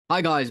Hi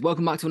guys,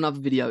 welcome back to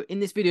another video. In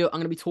this video, I'm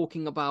going to be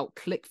talking about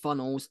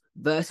ClickFunnels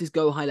versus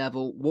Go High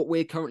Level, what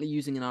we're currently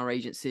using in our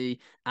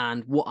agency,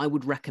 and what I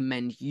would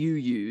recommend you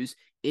use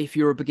if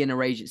you're a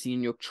beginner agency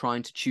and you're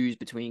trying to choose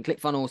between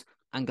ClickFunnels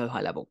and Go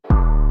High Level.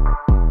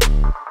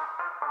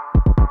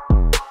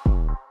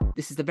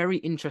 This is a very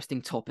interesting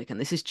topic,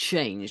 and this has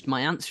changed.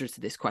 My answer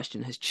to this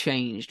question has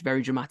changed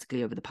very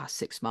dramatically over the past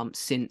 6 months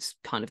since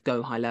kind of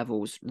Go High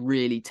Level's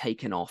really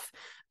taken off,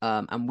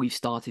 and we've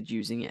started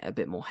using it a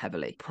bit more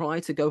heavily. Prior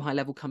to Go High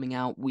Level coming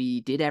out,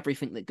 we did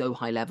everything that Go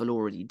High Level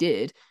already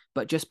did,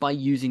 but just by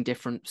using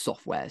different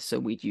software. So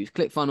we'd use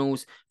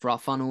ClickFunnels for our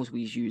funnels,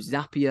 we'd use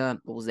Zapier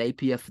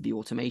for the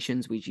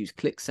automations, we'd use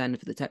ClickSend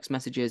for the text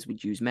messages,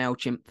 we'd use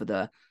MailChimp for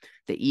the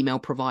email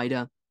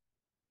provider.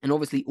 And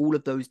obviously, all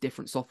of those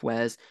different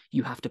softwares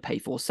you have to pay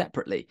for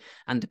separately.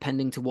 And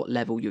depending to what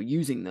level you're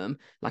using them,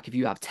 like if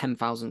you have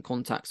 10,000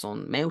 contacts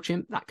on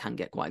MailChimp, that can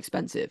get quite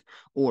expensive.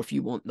 Or if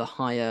you want the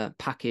higher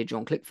package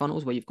on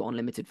ClickFunnels, where you've got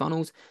unlimited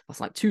funnels, that's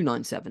like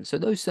 $297. So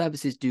those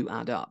services do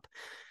add up.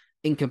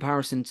 In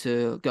comparison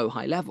to Go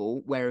High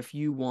Level, where if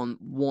you want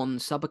one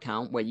sub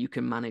account where you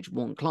can manage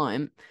one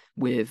client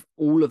with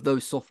all of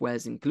those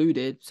softwares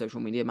included, social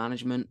media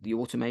management, the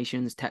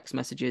automations, text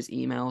messages,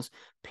 emails,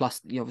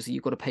 plus obviously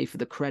you've got to pay for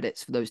the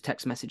credits for those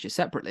text messages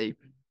separately.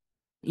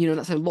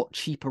 That's a lot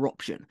cheaper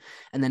option.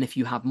 And then if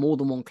you have more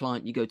than one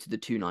client, you go to the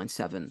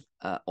 297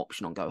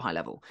 option on Go High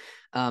Level.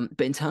 But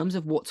in terms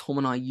of what Tom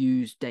and I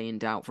use day in,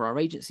 day out for our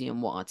agency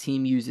and what our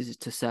team uses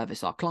to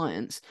service our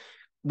clients,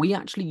 we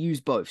actually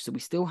use both. So we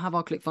still have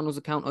our ClickFunnels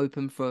account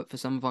open for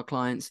some of our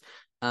clients,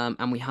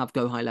 and we have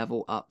Go High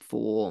Level up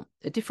for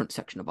a different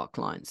section of our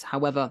clients.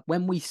 However,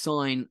 when we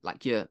sign, I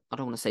don't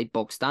want to say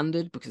bog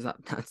standard, because that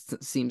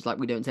seems like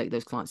we don't take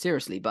those clients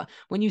seriously. But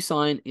when you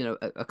sign,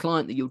 a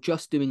client that you're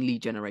just doing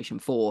lead generation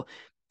for,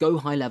 Go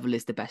High Level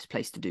is the best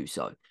place to do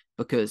so,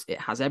 because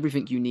it has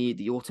everything you need.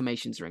 The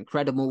automations are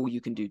incredible. You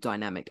can do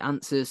dynamic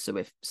answers. So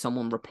if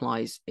someone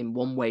replies in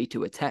one way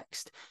to a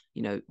text,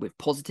 with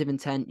positive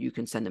intent, you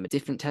can send them a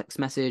different text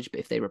message.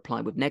 But if they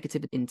reply with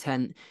negative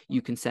intent,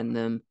 you can send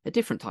them a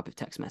different type of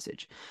text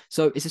message.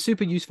 So it's a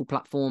super useful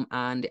platform,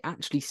 and it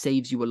actually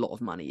saves you a lot of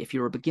money. If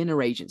you're a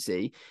beginner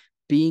agency,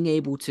 being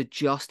able to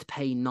just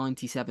pay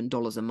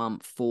 $97 a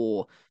month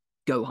for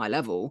Go High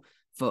Level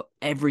for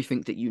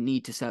everything that you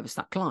need to service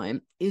that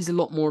client is a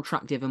lot more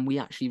attractive, and we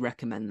actually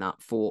recommend that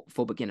for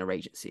beginner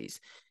agencies.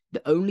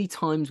 The only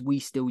times we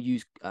still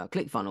use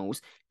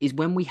ClickFunnels is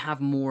when we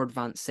have more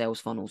advanced sales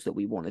funnels that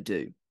we want to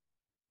do.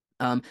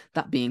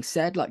 That being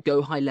said, like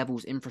Go High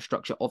Level's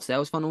infrastructure of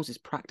sales funnels is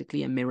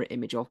practically a mirror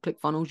image of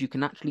ClickFunnels. You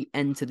can actually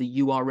enter the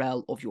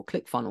URL of your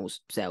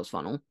ClickFunnels sales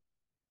funnel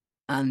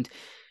and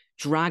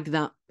drag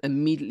that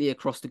immediately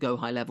across to Go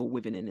High Level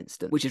within an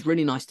instant, which is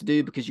really nice to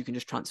do because you can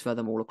just transfer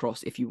them all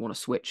across if you want to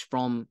switch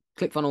from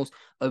ClickFunnels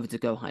over to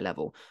Go High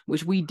Level,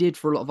 which we did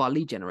for a lot of our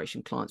lead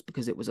generation clients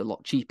because it was a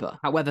lot cheaper.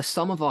 However,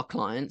 some of our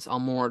clients are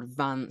more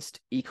advanced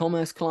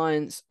e-commerce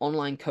clients,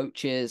 online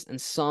coaches, and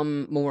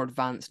some more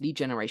advanced lead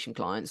generation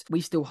clients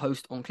we still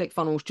host on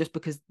ClickFunnels, just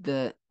because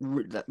the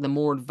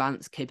more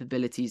advanced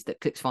capabilities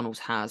that ClickFunnels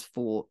has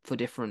for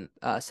different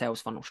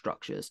sales funnel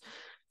structures.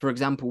 For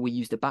example, we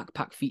use the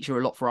backpack feature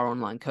a lot for our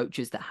online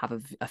coaches that have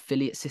an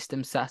affiliate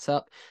system set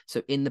up.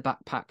 So in the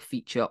backpack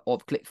feature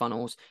of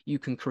ClickFunnels, you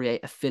can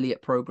create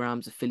affiliate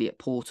programs, affiliate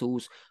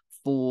portals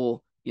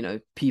for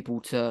people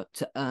to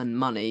earn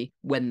money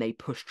when they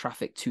push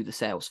traffic to the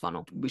sales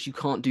funnel, which you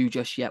can't do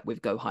just yet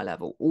with Go High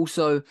Level.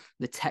 Also,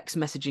 the text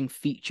messaging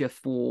feature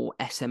for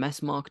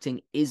SMS marketing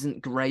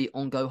isn't great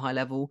on Go High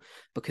Level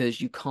because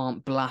you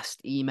can't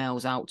blast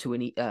emails out to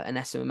an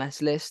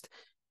SMMA list,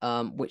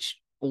 which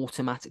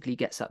automatically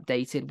gets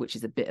updated, which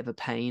is a bit of a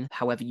pain.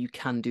 However, you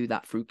can do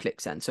that through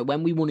ClickSend. So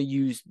when we want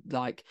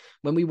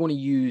to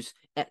use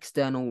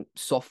external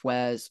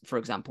softwares, for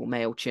example,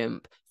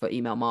 MailChimp for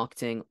email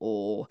marketing,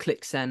 or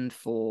ClickSend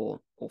or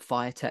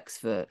Firetext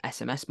for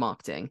SMS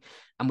marketing,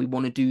 and we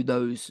want to do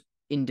those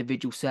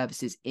individual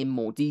services in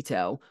more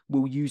detail,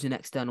 we'll use an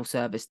external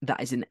service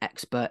that is an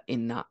expert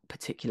in that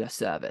particular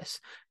service.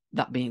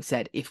 That being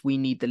said, if we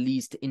need the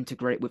leads to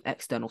integrate with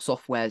external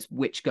softwares,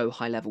 which Go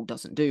High Level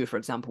doesn't do, for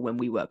example, when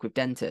we work with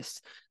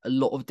dentists, a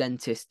lot of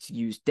dentists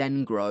use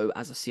Dengro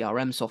as a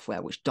CRM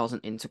software, which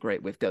doesn't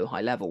integrate with Go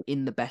High Level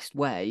in the best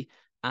way.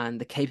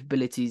 And the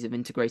capabilities of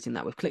integrating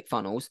that with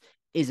ClickFunnels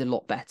is a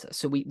lot better.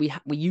 So we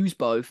use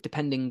both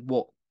depending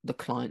what the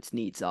client's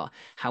needs are.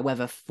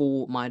 However,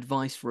 for my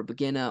advice for a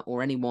beginner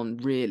or anyone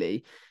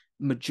really,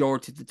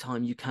 majority of the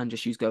time you can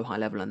just use Go High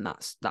Level, and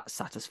that's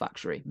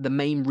satisfactory. The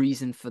main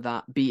reason for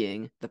that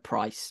being the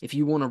price. If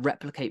you want to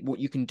replicate what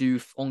you can do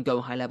on Go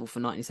High Level for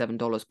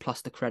 $97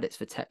 plus the credits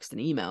for text and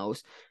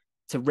emails,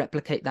 to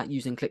replicate that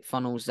using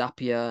ClickFunnels,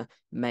 Zapier,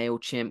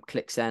 MailChimp,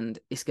 ClickSend,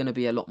 it's going to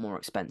be a lot more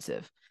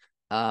expensive.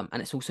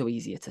 And it's also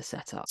easier to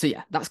set up. So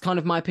yeah, that's kind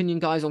of my opinion,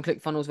 guys, on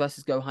ClickFunnels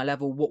versus Go High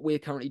Level, what we're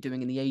currently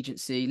doing in the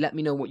agency. Let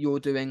me know what you're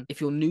doing. If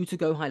you're new to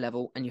Go High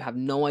Level and you have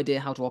no idea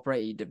how to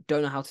operate, you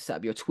don't know how to set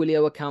up your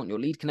Twilio account, your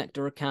lead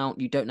connector account,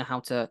 you don't know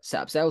how to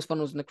set up sales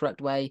funnels in the correct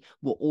way,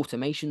 what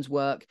automations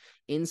work,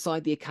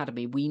 inside the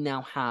academy, we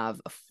now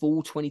have a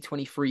full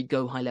 2023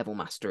 Go High Level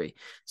mastery.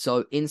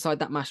 So inside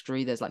that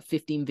mastery, there's like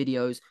 15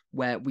 videos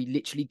where we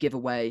literally give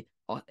away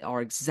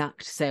our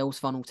exact sales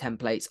funnel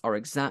templates, our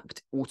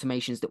exact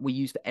automations that we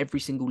use for every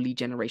single lead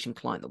generation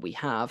client that we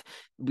have.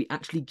 We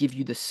actually give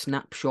you the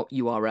snapshot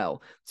URL.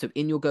 So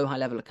in your Go High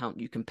Level account,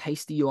 you can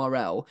paste the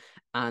URL,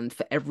 and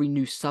for every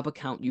new sub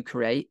account you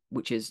create,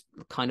 which is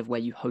kind of where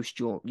you host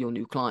your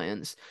new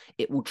clients,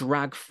 it will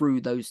drag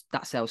through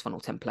that sales funnel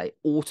template,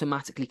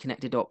 automatically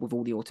connected up with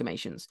all the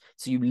automations.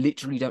 So you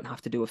literally don't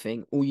have to do a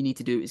thing. All you need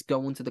to do is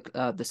go onto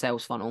the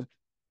sales funnel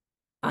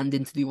and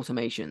into the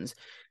automations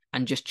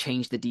and just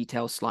change the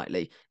details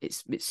slightly.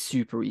 It's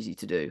super easy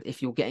to do.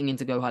 If you're getting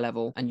into Go High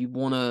Level and you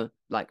want to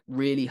like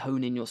really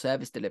hone in your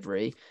service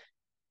delivery,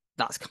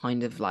 that's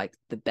kind of like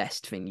the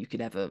best thing you could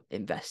ever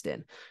invest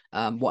in.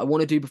 What I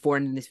want to do before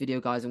ending this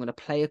video, guys, I'm going to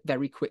play a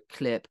very quick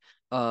clip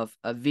of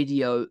a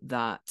video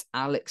that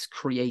Alex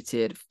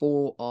created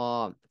for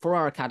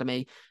our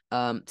academy,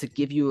 to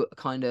give you a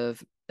kind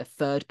of a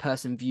third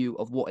person view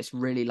of what it's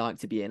really like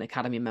to be an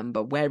academy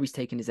member, where he's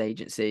taken his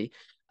agency.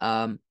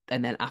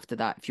 And then after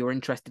that, if you're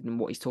interested in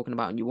what he's talking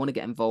about and you want to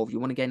get involved, you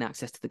want to gain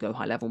access to the Go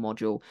High Level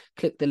module,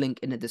 click the link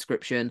in the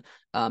description.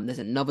 There's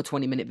another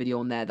 20-minute video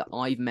on there that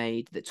I've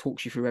made that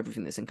talks you through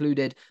everything that's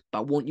included. But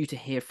I want you to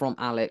hear from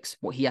Alex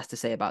what he has to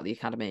say about the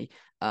academy.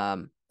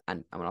 And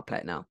I'm going to play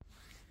it now.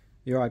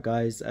 You're right,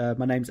 guys.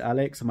 My name's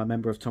Alex. I'm a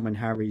member of Tom and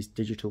Harry's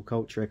Digital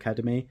Culture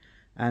Academy.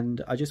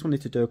 And I just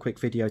wanted to do a quick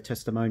video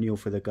testimonial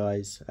for the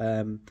guys.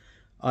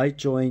 I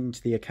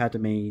joined the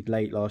academy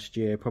late last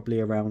year, probably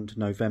around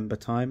November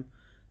time.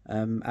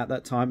 At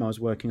that time, I was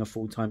working a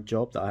full-time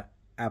job that I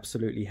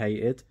absolutely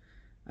hated.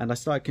 And I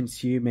started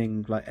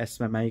consuming like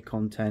SMMA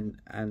content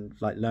and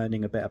like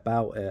learning a bit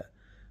about it.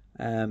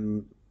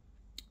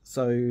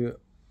 So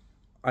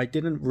I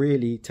didn't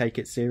really take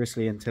it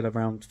seriously until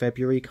around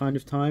February kind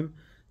of time.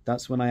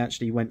 That's when I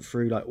actually went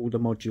through like all the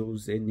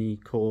modules in the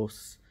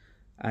course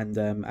and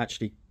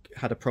actually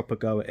had a proper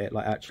go at it,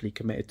 like actually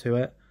committed to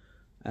it.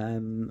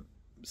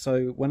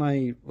 So when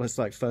I was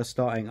like first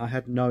starting, I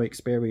had no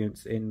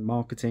experience in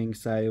marketing,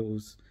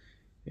 sales.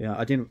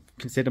 I didn't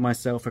consider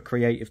myself a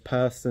creative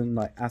person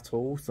like at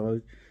all. So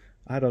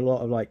I had a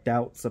lot of like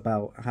doubts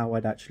about how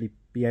I'd actually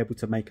be able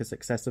to make a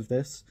success of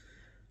this.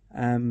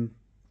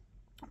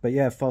 But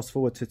yeah, fast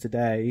forward to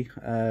today,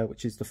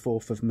 which is the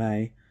 4th of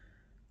May.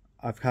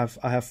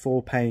 I have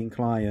 4 paying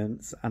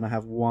clients and I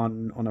have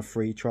 1 on a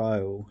free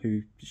trial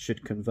who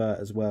should convert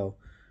as well.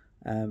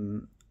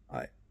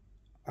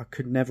 I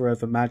could never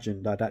have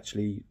imagined I'd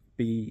actually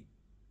be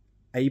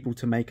able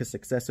to make a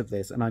success of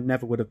this, and I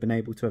never would have been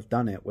able to have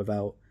done it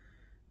without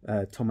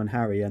Tom and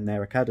Harry and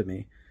their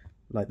academy.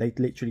 Like, they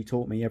literally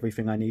taught me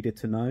everything I needed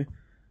to know.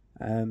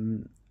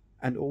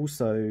 And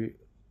also,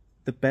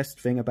 the best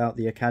thing about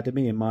the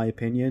academy, in my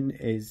opinion,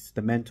 is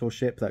the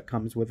mentorship that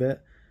comes with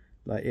it.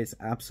 Like, it's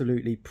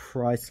absolutely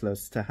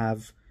priceless to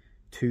have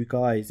 2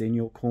 guys in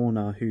your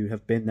corner who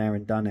have been there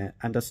and done it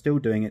and are still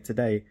doing it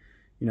today.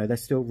 They're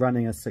still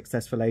running a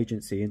successful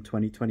agency in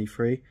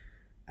 2023,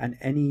 and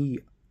any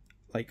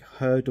like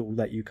hurdle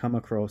that you come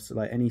across,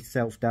 like any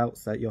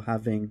self-doubts that you're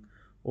having,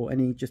 or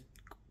any just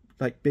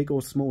like big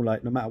or small,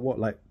 like no matter what,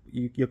 like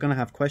you're going to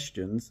have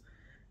questions,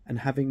 and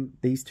having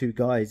these 2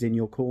 guys in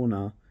your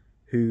corner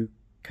who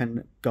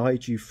can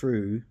guide you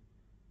through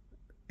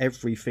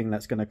everything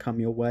that's going to come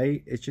your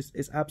way,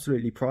 it's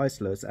absolutely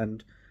priceless.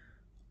 And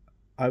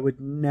I would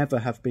never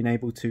have been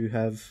able to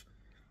have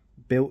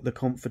built the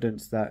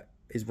confidence that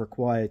is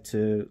required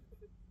to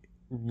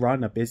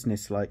run a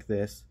business like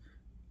this,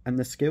 and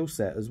the skill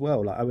set as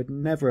well. Like, I would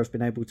never have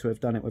been able to have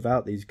done it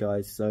without these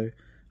guys. So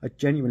I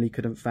genuinely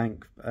couldn't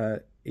thank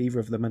either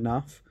of them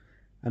enough.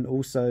 And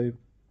also,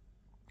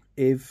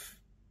 if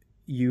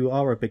you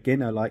are a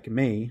beginner like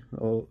me,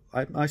 or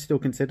I still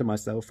consider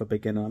myself a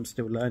beginner, I'm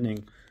still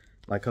learning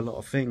like a lot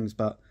of things,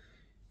 but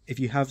if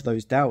you have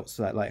those doubts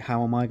that like,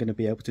 how am I going to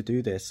be able to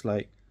do this?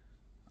 Like,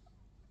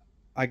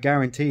 I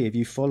guarantee if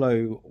you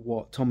follow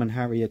what Tom and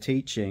Harry are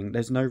teaching,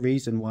 there's no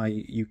reason why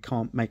you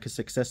can't make a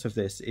success of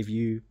this if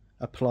you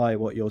apply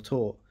what you're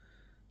taught.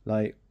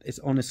 Like, it's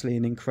honestly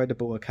an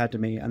incredible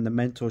academy, and the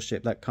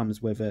mentorship that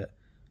comes with it,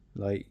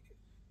 like,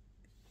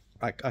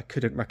 I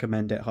couldn't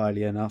recommend it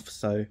highly enough.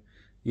 So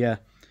yeah,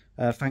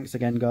 thanks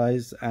again,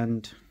 guys,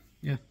 and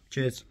yeah,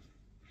 cheers.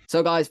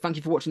 So guys, thank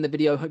you for watching the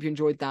video. Hope you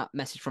enjoyed that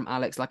message from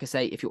Alex. Like I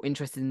say, if you're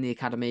interested in the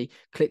academy,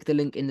 click the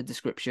link in the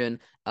description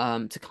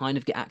to kind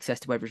of get access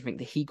to everything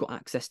that he got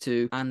access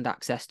to, and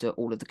access to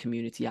all of the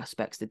community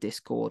aspects, the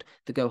Discord,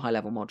 the Go High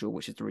Level module,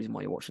 which is the reason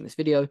why you're watching this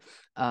video,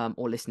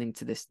 or listening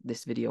to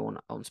this video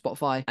on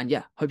Spotify. And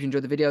yeah, hope you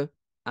enjoyed the video,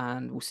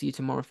 and we'll see you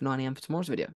tomorrow for 9 AM for tomorrow's video.